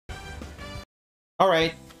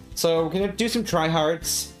Alright, so we're gonna do some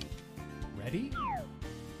tryhards. Ready?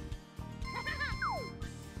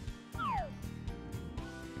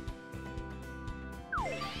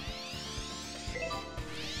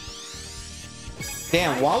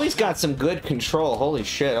 Damn, Wally's got some good control. Holy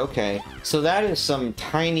shit, okay. So that is some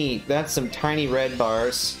tiny, that's some tiny red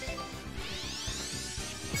bars.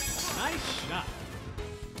 Nice shot.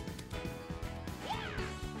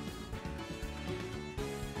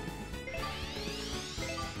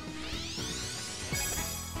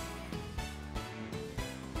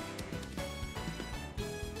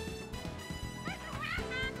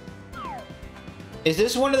 Is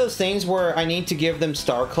this one of those things where I need to give them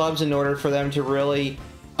star clubs in order for them to really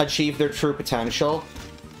achieve their true potential?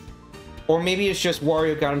 Or maybe it's just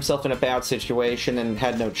Wario got himself in a bad situation and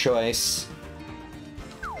had no choice.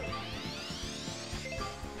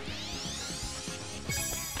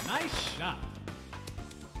 Nice shot.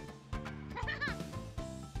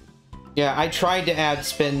 Yeah, I tried to add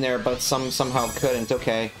spin there, but somehow couldn't.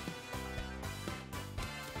 Okay.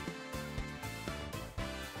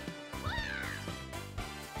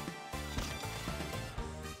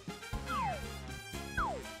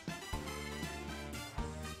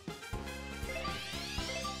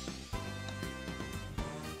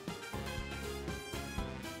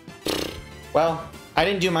 Well, I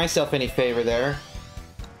didn't do myself any favor there.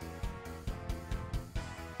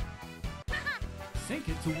 Sink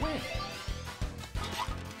it to win.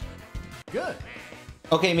 Good.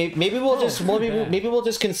 Okay, maybe we'll just maybe we'll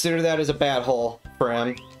just consider that as a bad hole for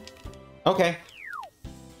him. Okay.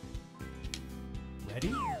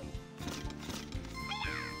 Ready?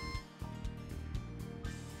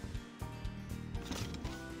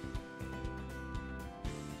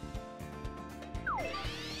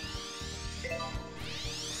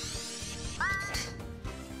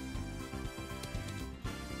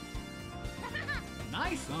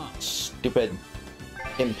 Nice on. Stupid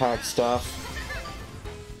impact stuff.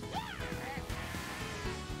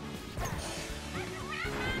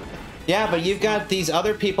 Yeah, but you've got these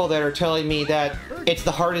other people that are telling me that it's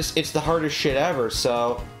the hardest shit ever,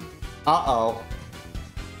 so uh-oh.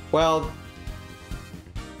 Well,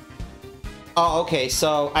 oh, okay,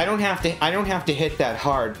 so I don't have to hit that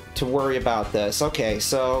hard to worry about this. Okay,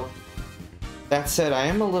 so that said, I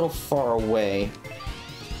am a little far away.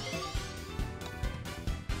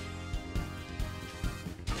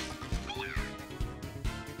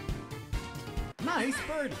 Nice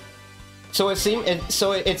birdie. So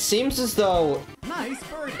it seems as though Nice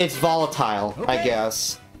birdie. it's volatile, I Okay.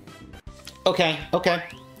 guess. Okay, okay.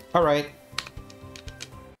 All right.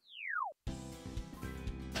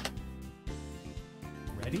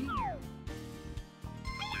 Ready?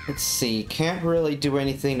 Let's see. Can't really do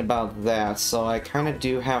anything about that, so I kind of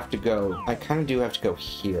do have to go. I kind of do have to go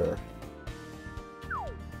here.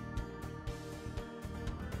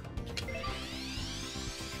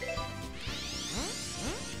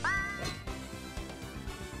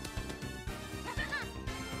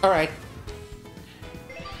 All right.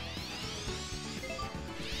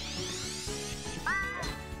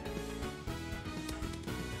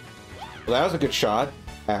 Well, that was a good shot,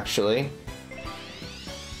 actually.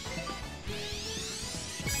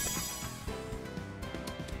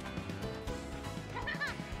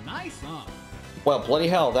 Nice on. Well, bloody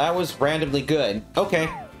hell, that was randomly good. Okay.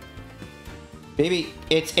 Maybe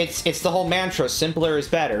it's the whole mantra, simpler is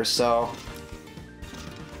better, so...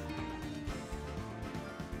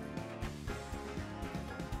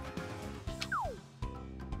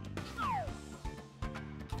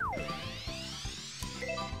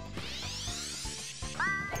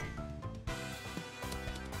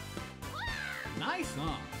 Nice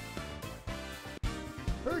on.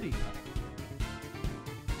 Birdie putt.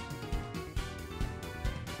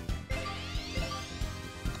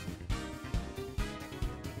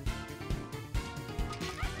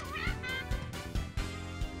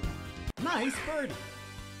 Nice birdie.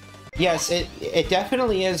 Yes, it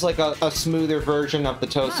definitely is like a smoother version of the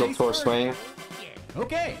Toadstool Nice Tour birdie. swing.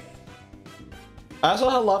 Okay. I also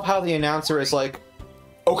love how the announcer is like,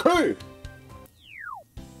 okay!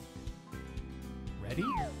 Ready?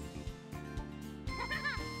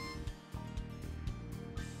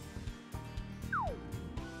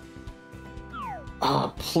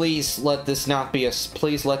 Ah, please let this not be a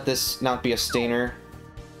stinger.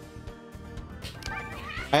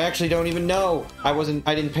 I actually don't even know. I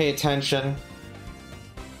didn't pay attention.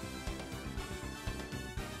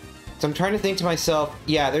 So I'm trying to think to myself,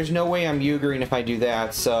 yeah, there's no way I'm Ugering if I do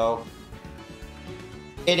that, so...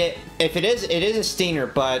 If it is a stinger,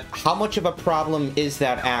 but how much of a problem is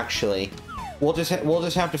that actually? We'll just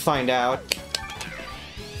have to find out.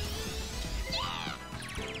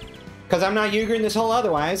 Because I'm not Yuggering this hole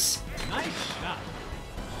otherwise. Nice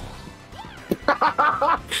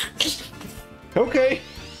shot. Okay.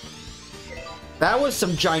 That was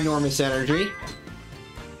some ginormous energy.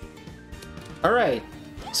 Alright.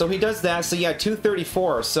 So he does that, so yeah,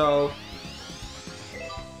 234, so...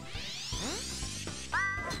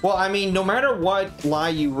 Well, I mean, no matter what lie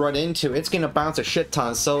you run into, it's gonna bounce a shit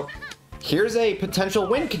ton, so... Here's a potential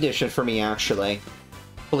win condition for me, actually.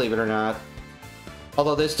 Believe it or not.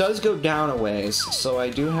 Although this does go down a ways, so I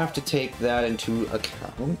do have to take that into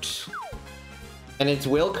account. And it's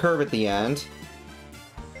will curve at the end.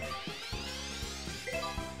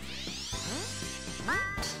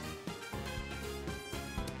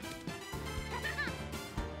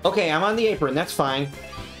 Okay, I'm on the apron, that's fine.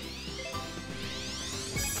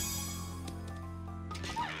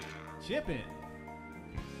 Chip in.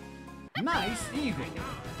 Nice eagle.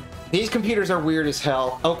 These computers are weird as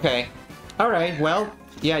hell. Okay. Alright, well,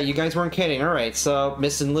 yeah, you guys weren't kidding. Alright, so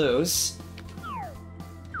miss and lose.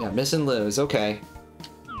 Yeah, miss and lose, okay.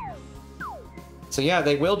 So yeah,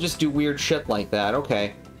 they will just do weird shit like that,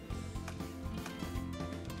 okay.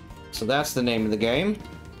 So that's the name of the game.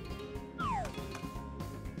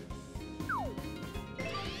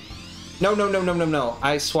 No, no, no, no, no, no.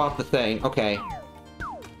 I swapped the thing. Okay.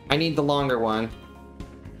 I need the longer one.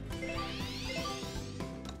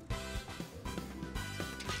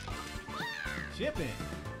 Chip in.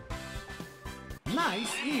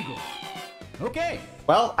 Nice eagle. Okay.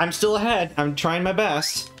 Well, I'm still ahead. I'm trying my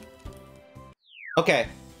best. Okay.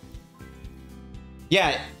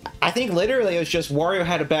 Yeah, I think literally it was just Wario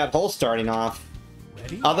had a bad hole starting off.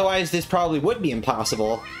 Ready? Otherwise, this probably would be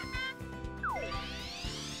impossible.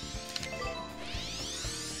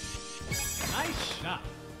 Nice shot.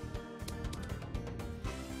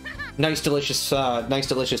 Nice, delicious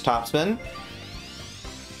topspin.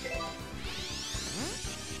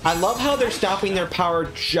 I love how they're stopping their power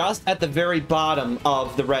just at the very bottom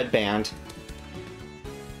of the red band.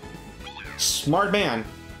 Smart man.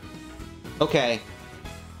 Okay.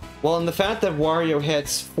 Well, and the fact that Wario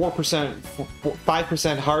hits 4%,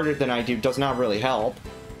 5% harder than I do does not really help.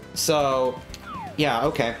 So, yeah,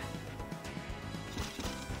 okay.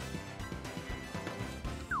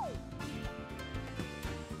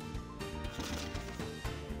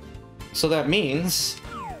 So that means...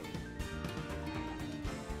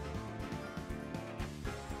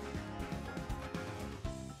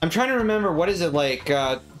 I'm trying to remember, what is it, like,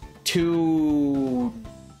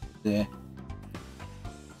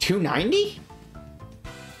 290?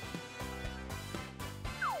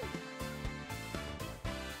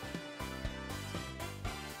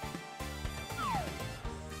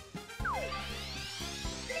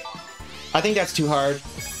 I think that's too hard.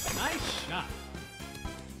 Nice shot.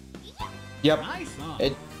 Yep. Nice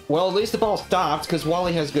on. Well, at least the ball stopped, because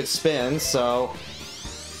Wally has good spin, so...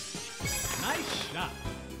 Nice shot.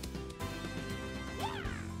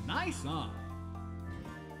 Nice on.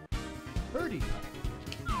 Birdie.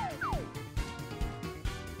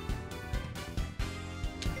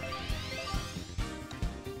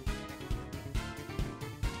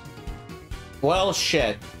 Well,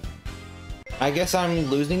 shit. I guess I'm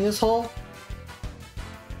losing this hole?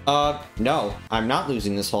 No. I'm not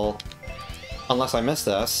losing this hole. Unless I miss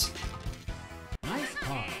this. Nice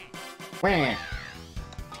par. Wah.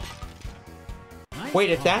 Nice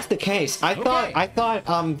Wait, if par. that's the case, I thought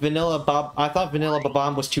Vanilla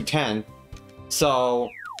Bob was 210. So,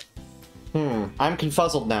 I'm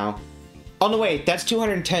confuzzled now. Oh no, wait, that's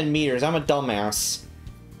 210 meters. I'm a dumbass.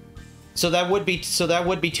 So that would be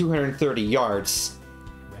 230 yards.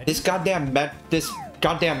 Ready? This goddamn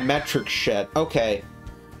metric shit. Okay.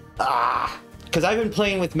 Because I've been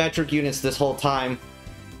playing with metric units this whole time.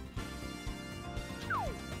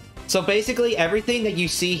 So basically, everything that you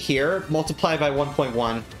see here, multiplied by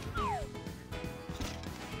 1.1.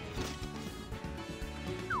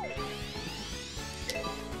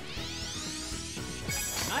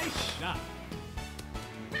 Nice shot.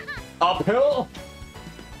 Uphill?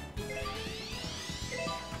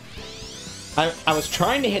 I was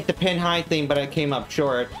trying to hit the pin high thing, but I came up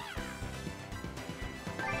short.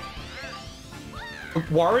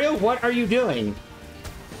 Wario, what are you doing?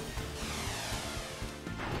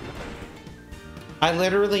 I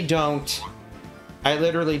literally don't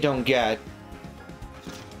get.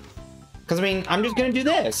 Because, I mean, I'm just gonna do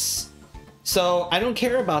this. So, I don't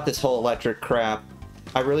care about this whole electric crap.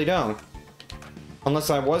 I really don't.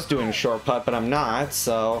 Unless I was doing a short putt, but I'm not,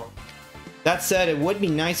 so... That said, it would be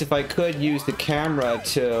nice if I could use the camera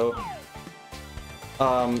to...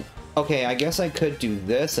 Okay, I guess I could do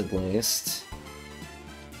this at least.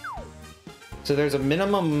 So there's a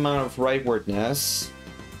minimum amount of rightwardness.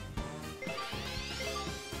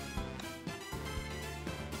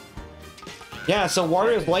 Yeah, so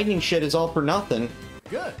Wario's lightning shit is all for nothing.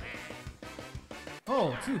 Good.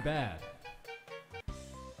 Oh, too bad.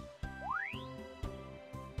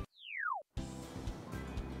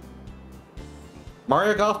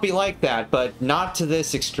 Mario Golf be like that, but not to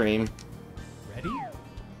this extreme. Ready?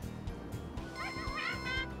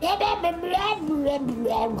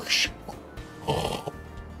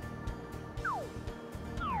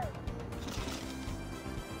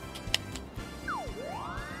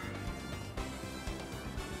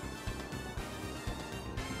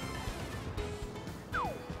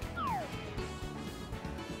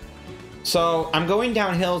 So, I'm going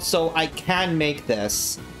downhill so I can make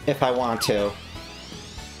this if I want to.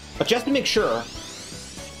 But just to make sure.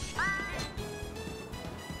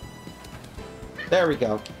 There we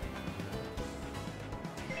go.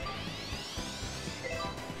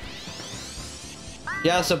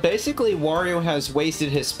 Yeah, so basically Wario has wasted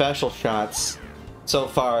his special shots so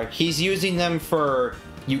far. He's using them for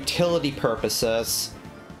utility purposes.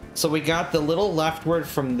 So we got the little leftward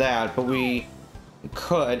from that, but we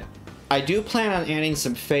could. I do plan on adding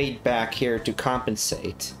some fade back here to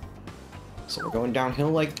compensate. So we're going downhill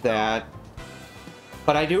like that.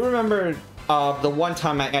 But I do remember the one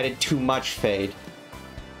time I added too much fade.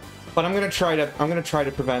 But I'm gonna try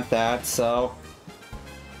to prevent that, so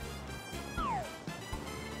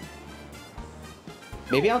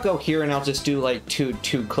maybe I'll go here and I'll just do like two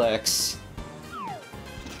clicks.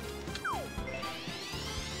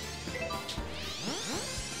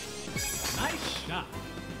 Nice shot.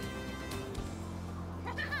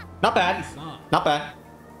 Not bad. Nice on. Not bad.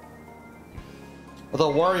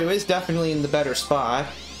 Although Wario is definitely in the better spot.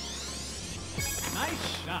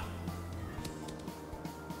 Nice shot.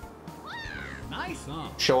 Nice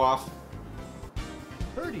on. Show off.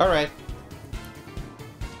 Birdie. Alright.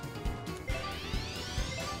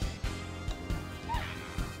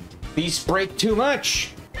 These break too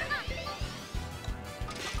much.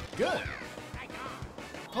 Good.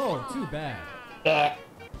 Oh, too bad.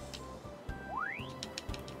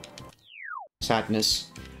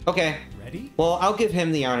 Sadness. Okay. Ready? Well, I'll give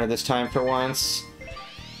him the honor this time for once.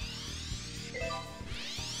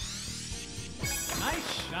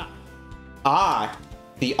 Nice shot. Ah,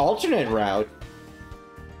 the alternate route.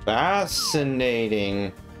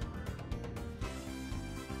 Fascinating.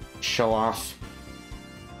 Show off.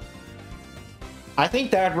 I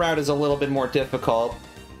think that route is a little bit more difficult.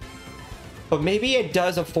 But maybe it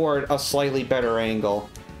does afford a slightly better angle.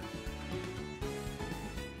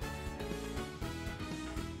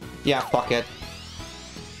 Yeah, fuck it.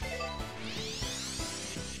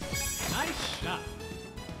 Nice shot.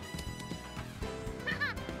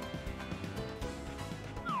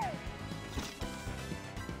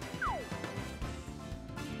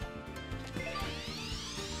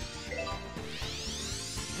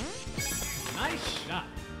 Nice shot.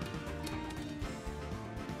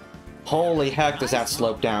 Holy heck, does that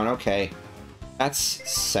slope down? Okay. That's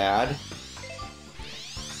sad.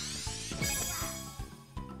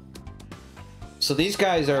 So these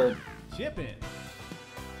guys are... Chip in.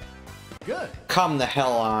 Good. Come the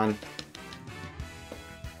hell on.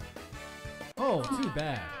 Oh, too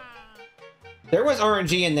bad. There was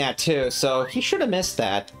RNG in that too, so he should have missed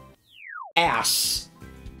that. Ass.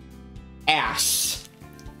 Ass.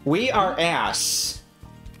 We are ass.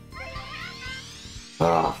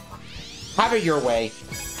 Ugh. Have it your way.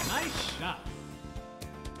 Nice shot.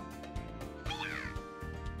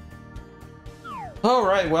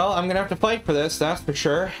 Alright, well, I'm gonna have to fight for this, that's for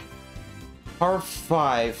sure. Par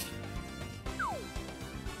 5.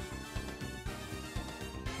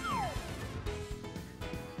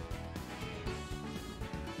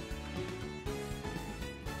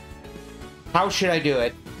 How should I do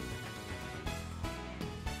it?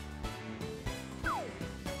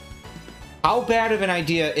 How bad of an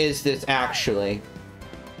idea is this actually?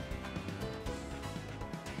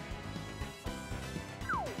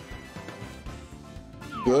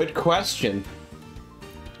 Good question.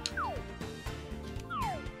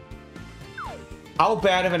 How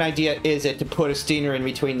bad of an idea is it to put a Steiner in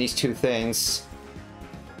between these two things?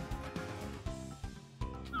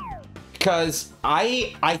 Because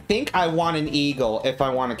I think I want an eagle if I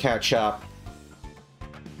want to catch up.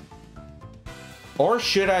 Or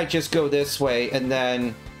should I just go this way and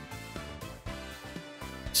then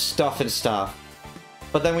stuff and stuff?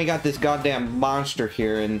 But then we got this goddamn monster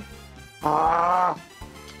here and...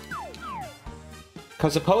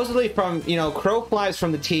 Because supposedly from, you know, crow flies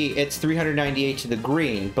from the tee, it's 398 to the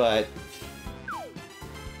green, but...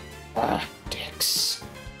 dicks.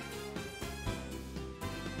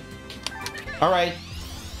 Alright.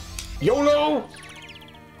 YOLO!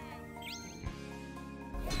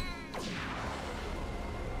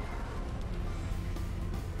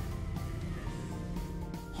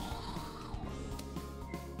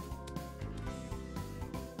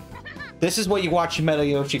 This is what you watch Metal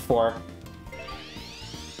Yoshi for.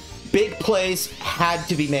 Big plays had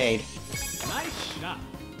to be made. Nice shot.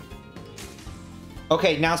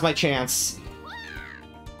 Okay, now's my chance.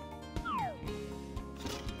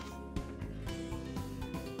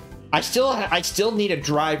 I still need a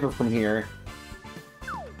driver from here.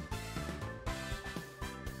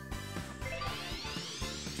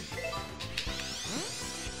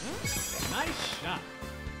 Nice shot.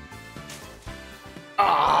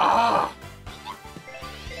 Ah!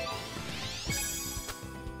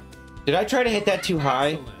 Did I try to hit that too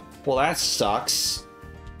high? Well, that sucks.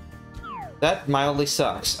 That mildly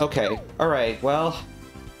sucks. Okay, alright, well...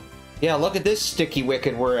 Yeah, look at this sticky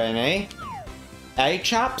wicket we're in, eh? Eh,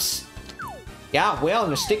 chops? Yeah, well,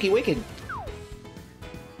 in a sticky wicket.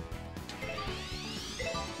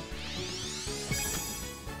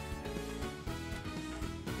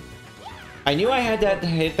 I knew I had to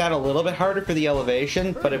hit that a little bit harder for the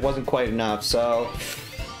elevation, but it wasn't quite enough, so...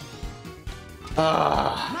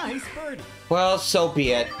 Nice birdie. Well, so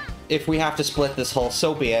be it. If we have to split this hole,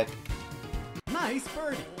 so be it. Nice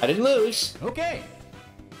birdie. I didn't lose. Okay.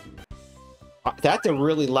 That's a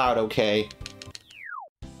really loud okay.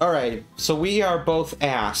 Alright, so we are both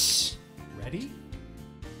ass. Ready?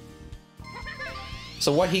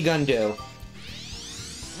 So what he gonna do?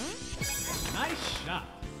 Nice shot.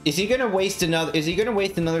 Is he gonna waste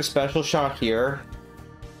another special shot here?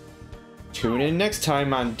 Tune in next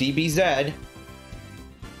time on DBZ.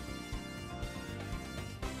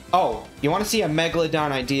 Oh, you want to see a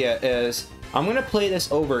Megalodon idea is, I'm gonna play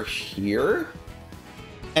this over here,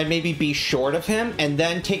 and maybe be short of him, and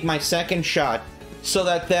then take my second shot, so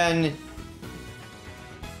that then...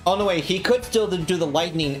 Oh no wait, he could still do the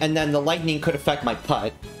lightning, and then the lightning could affect my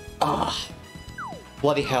putt. Ah,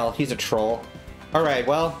 bloody hell, he's a troll. Alright,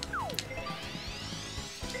 well...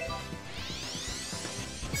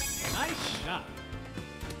 Nice shot.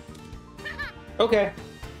 Okay.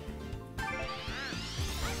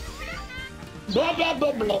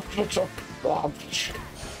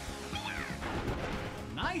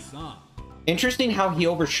 Nice on. Interesting how he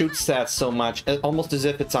overshoots that so much, almost as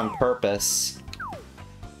if it's on purpose.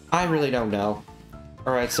 I really don't know.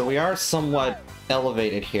 Alright, so we are somewhat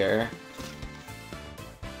elevated here.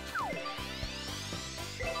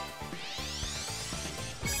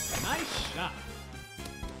 Nice shot.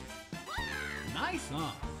 Nice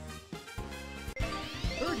on.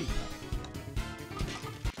 Birdie.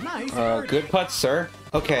 Nice birdie. Good putt, sir.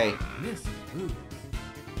 Okay. Miss lose.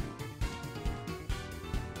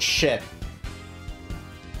 Shit.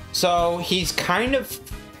 So, he's kind of...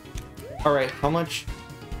 Alright, how much?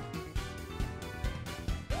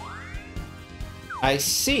 I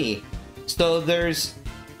see. So there's...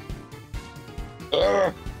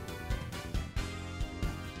 Ugh.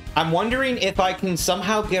 I'm wondering if I can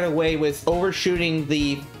somehow get away with overshooting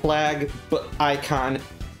the flag icon,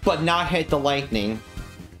 but not hit the lightning.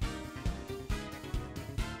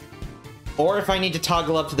 Or if I need to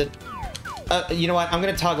toggle up to the... you know what? I'm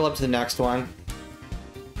gonna toggle up to the next one.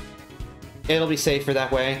 It'll be safer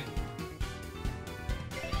that way.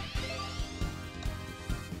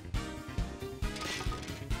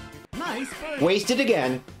 Nice birdie. Wasted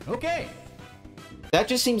again. Okay. That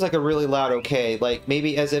just seems like a really loud okay. Like,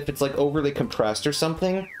 maybe as if it's, like, overly compressed or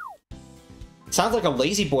something. Sounds like a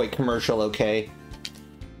Lazy Boy commercial, okay.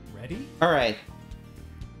 Ready? Alright.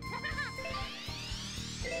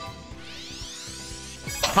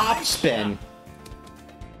 Top spin.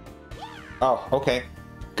 Oh, okay.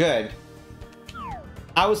 Good.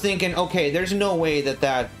 I was thinking, okay, there's no way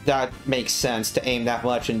that makes sense to aim that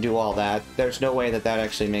much and do all that. There's no way that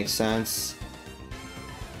actually makes sense.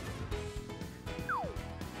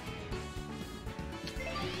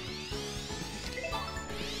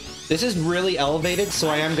 This is really elevated, so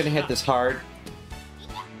I am going to hit this hard.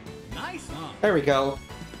 Nice on. There we go.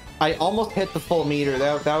 I almost hit the full meter.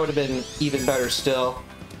 That would have been even better still.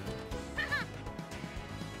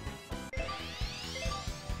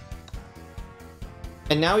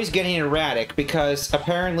 And now he's getting erratic because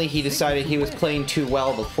apparently he decided he was playing too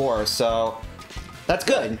well before, so that's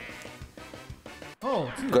good.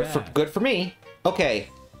 Oh, too bad. Good for me. Okay.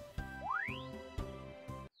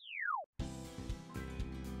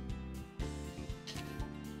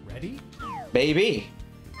 Ready? Baby.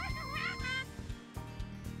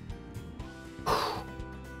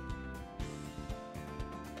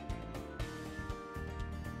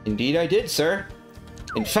 Indeed I did, sir.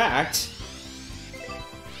 In fact...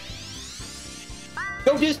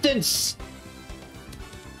 Go distance!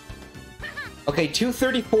 Okay,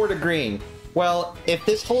 234 to green. Well, if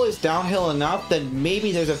this hole is downhill enough, then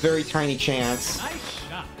maybe there's a very tiny chance. Nice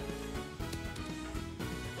shot.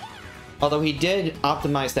 Although he did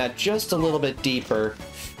optimize that just a little bit deeper.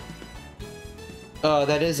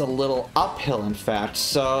 That is a little uphill, in fact,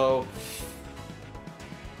 so...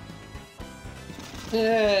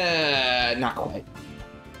 not quite.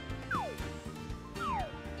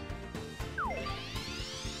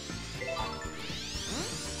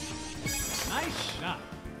 Nice shot.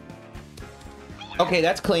 Okay,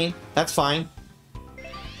 that's clean. That's fine.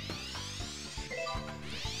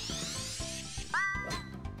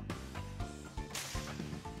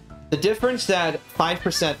 The difference that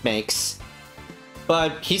 5% makes,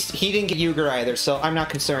 but he didn't get Yuger either, so I'm not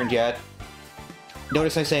concerned yet.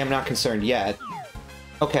 Notice I say I'm not concerned yet.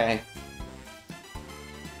 Okay.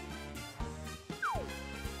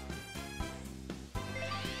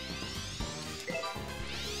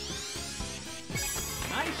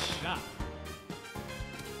 Nice shot.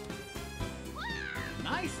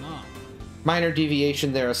 Nice on. Minor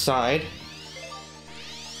deviation there aside.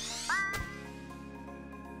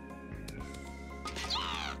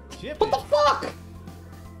 What the fuck?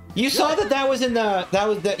 You saw that was in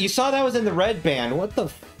the you saw that was in the red band. What the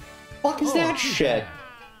fuck is that shit?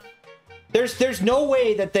 There's no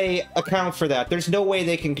way that they account for that. There's no way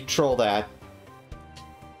they can control that.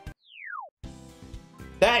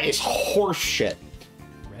 That is horse shit.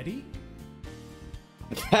 Ready?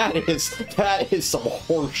 That is some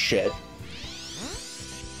horse shit.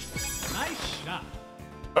 Nice shot.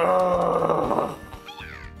 Ugh.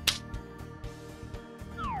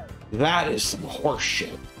 That is some horse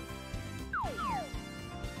shit.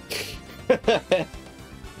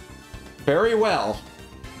 Very well.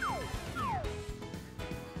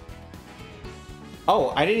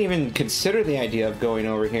 Oh, I didn't even consider the idea of going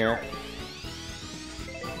over here.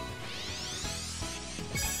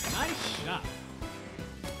 Nice shot.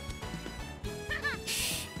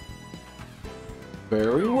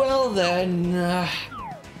 Very well then.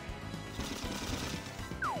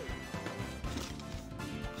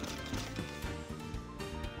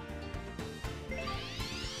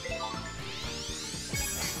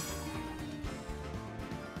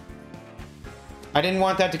 I didn't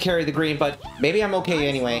want that to carry the green, but maybe I'm okay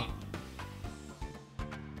anyway.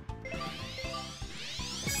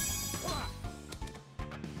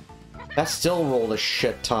 That still rolled a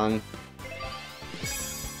shit ton.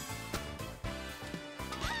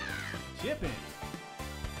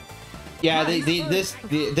 Yeah,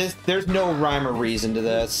 there's no rhyme or reason to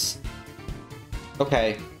this.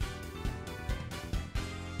 Okay.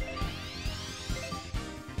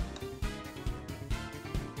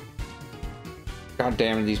 God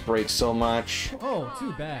damn it, these break so much. Oh,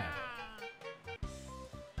 too bad.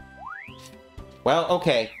 Well,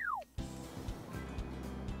 okay.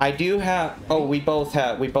 I do have... Oh, we both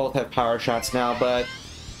have power shots now, but...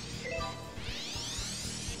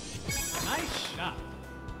 Nice shot.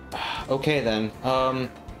 Okay, then.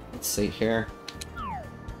 Let's see here.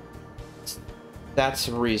 That's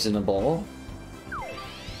reasonable.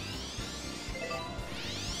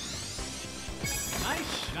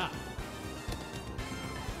 Nice shot.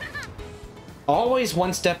 Always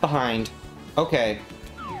one step behind. Okay.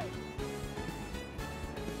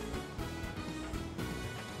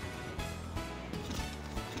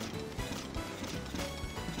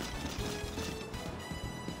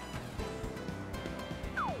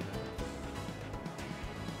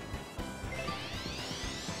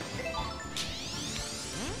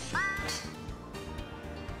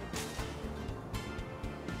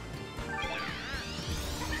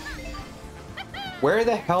 Where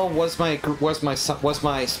the hell was my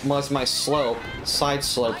slope, side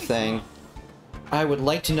slope thing? I would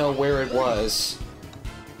like to know where it was.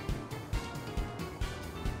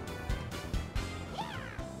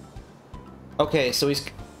 Okay, so he's...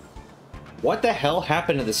 What the hell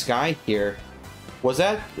happened to the sky here? Was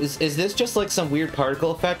that... Is this just like some weird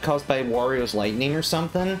particle effect caused by Wario's lightning or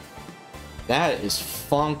something? That is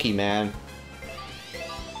funky, man.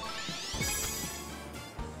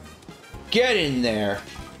 Get in there!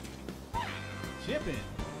 Chip in.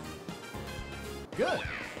 Good.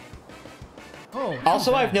 Oh,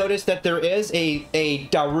 also, I've noticed that there is a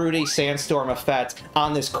Darude sandstorm effect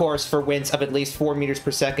on this course for winds of at least 4 meters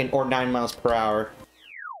per second or 9 miles per hour.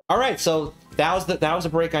 Alright, so that was the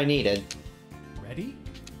break I needed. Ready?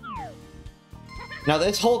 Now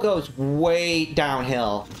this hole goes way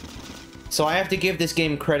downhill. So I have to give this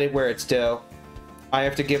game credit where it's due. I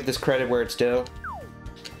have to give this credit where it's due.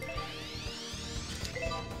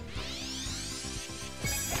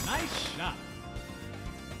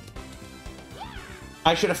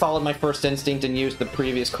 I should have followed my first instinct and used the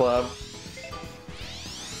previous club.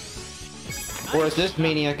 Whereas this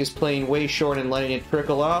maniac is playing way short and letting it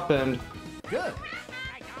trickle up and... Good.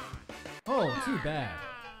 Oh, too bad.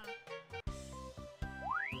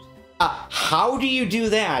 How do you do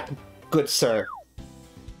that, good sir?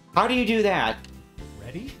 How do you do that?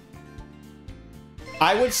 Ready?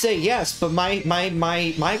 I would say yes, but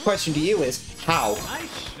my question to you is how?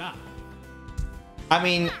 Nice shot. I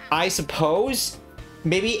mean, I suppose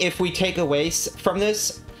maybe if we take away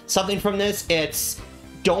something from this, it's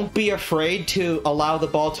don't be afraid to allow the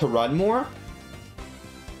ball to run more.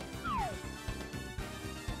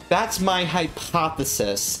 That's my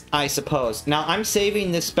hypothesis, I suppose. Now, I'm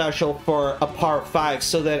saving this special for a par 5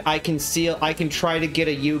 so that I can try to get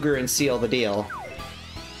a Yuger and seal the deal.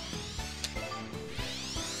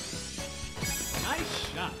 Nice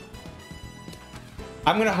shot.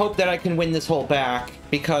 I'm gonna hope that I can win this hole back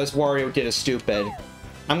because Wario did a stupid.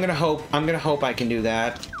 I'm gonna hope I can do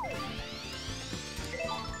that.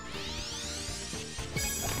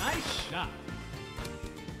 Nice shot.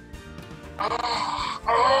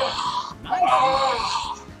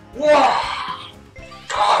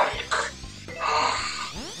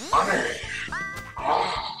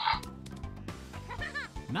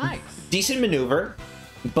 Nice. Decent maneuver,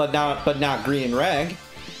 but not green and reg.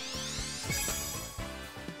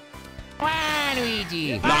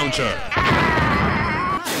 Waluigi. Launcher.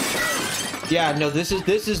 Yeah, no, this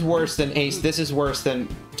is worse than Ace. This is worse than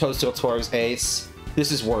Toadstool Tour's Ace.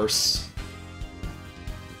 This is worse.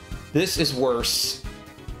 This is worse.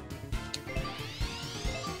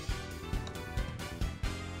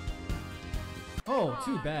 Oh,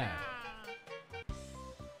 too bad.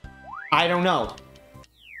 I don't know.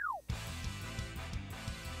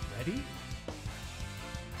 Ready?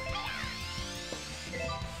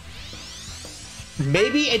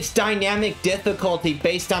 Maybe it's dynamic difficulty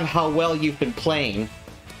based on how well you've been playing.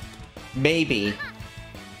 Maybe.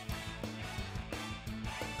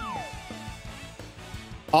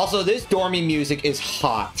 Also, this Dormy music is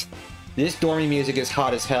hot. This Dormy music is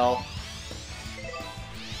hot as hell.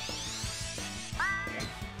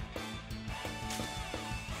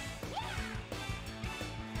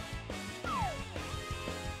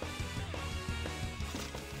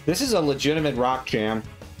 This is a legitimate rock jam.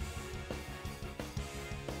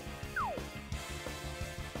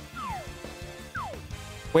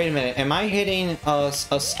 Wait a minute, am I hitting a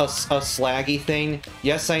slaggy thing?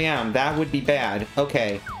 Yes, I am. That would be bad.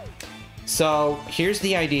 Okay. So, here's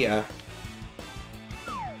the idea.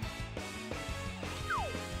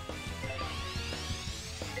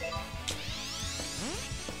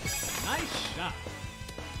 Nice shot.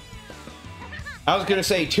 I was gonna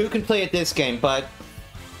say, 2 can play at this game, but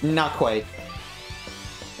not quite.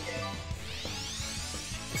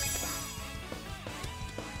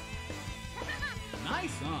 Nice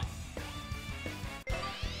on.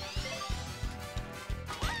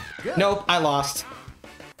 Good. Nope, I lost.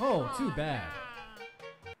 Oh, too bad.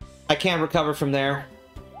 I can't recover from there.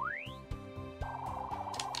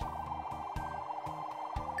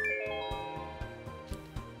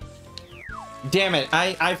 Damn it,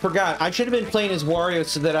 I forgot. I should have been playing as Wario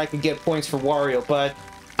so that I could get points for Wario, but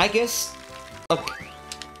I guess... Okay.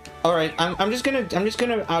 Alright, I'm just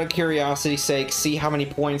gonna, out of curiosity's sake, see how many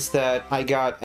points that I got